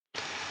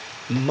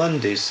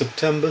Monday,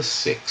 September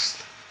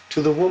 6th.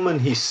 To the woman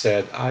he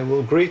said, I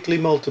will greatly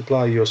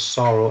multiply your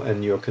sorrow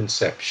and your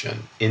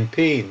conception. In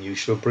pain you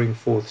shall bring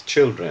forth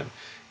children.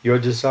 Your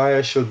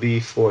desire shall be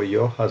for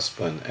your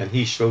husband, and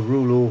he shall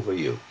rule over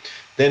you.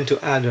 Then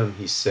to Adam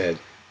he said,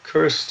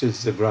 Cursed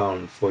is the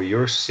ground for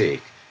your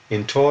sake.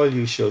 In toil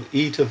you shall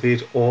eat of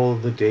it all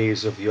the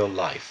days of your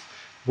life.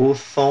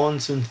 Both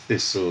thorns and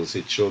thistles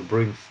it shall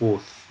bring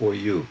forth for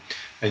you,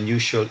 and you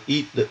shall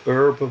eat the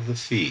herb of the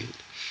field.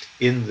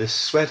 In the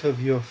sweat of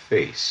your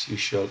face you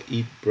shall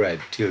eat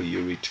bread till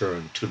you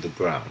return to the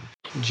ground.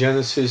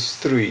 Genesis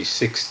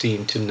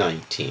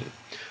 3:16-19.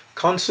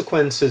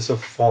 Consequences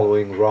of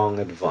following wrong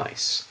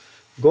advice.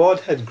 God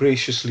had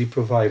graciously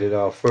provided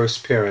our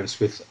first parents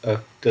with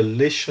a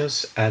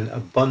delicious and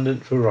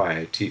abundant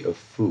variety of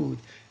food,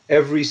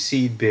 every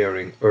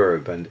seed-bearing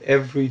herb and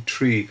every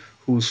tree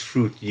whose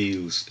fruit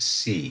yields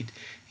seed.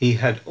 He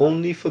had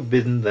only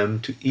forbidden them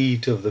to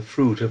eat of the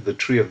fruit of the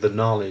tree of the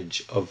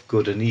knowledge of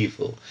good and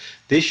evil.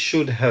 This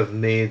should have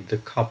made the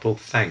couple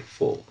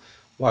thankful,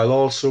 while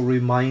also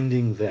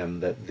reminding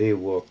them that they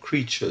were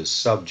creatures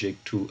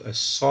subject to a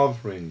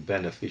sovereign,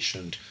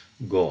 beneficent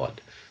God.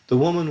 The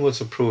woman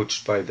was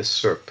approached by the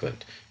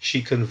serpent.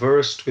 She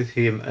conversed with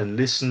him and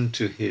listened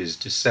to his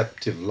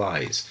deceptive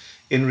lies.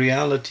 In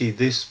reality,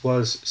 this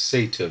was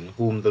Satan,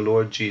 whom the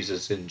Lord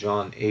Jesus in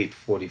John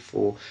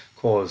 8:44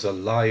 calls a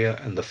liar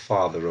and the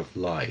father of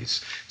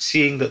lies.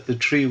 Seeing that the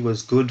tree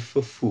was good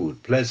for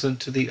food, pleasant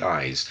to the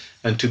eyes,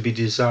 and to be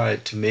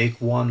desired to make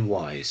one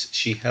wise,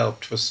 she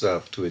helped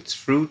herself to its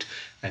fruit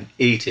and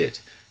ate it.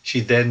 She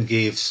then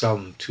gave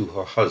some to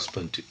her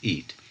husband to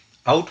eat.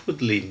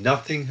 Outwardly,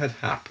 nothing had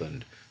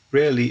happened.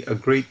 Really, a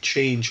great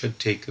change had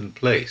taken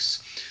place.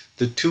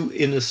 The two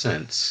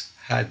innocents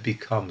had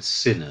become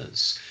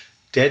sinners,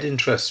 dead in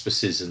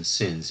trespasses and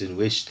sins in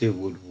which they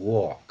would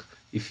walk.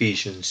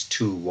 Ephesians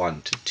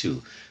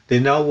 2:1-2. They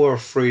now were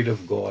afraid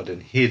of God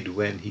and hid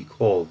when he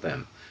called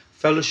them.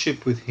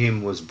 Fellowship with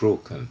him was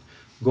broken.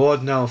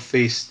 God now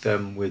faced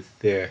them with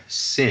their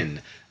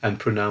sin and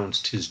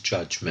pronounced his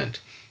judgment.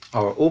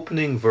 Our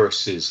opening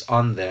verses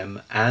on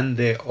them and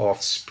their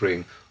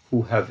offspring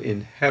who have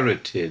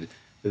inherited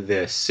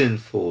their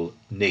sinful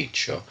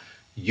nature.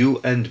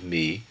 You and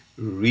me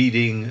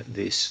reading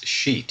this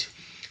sheet.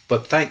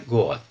 But thank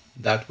God,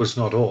 that was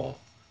not all.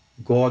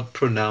 God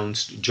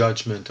pronounced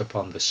judgment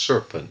upon the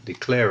serpent,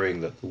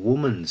 declaring that the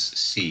woman's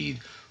seed,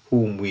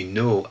 whom we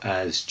know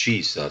as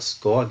Jesus,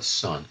 God's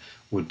Son,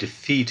 would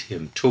defeat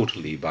him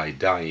totally by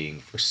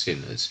dying for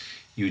sinners.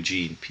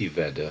 Eugene P.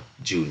 Vedder,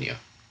 Jr.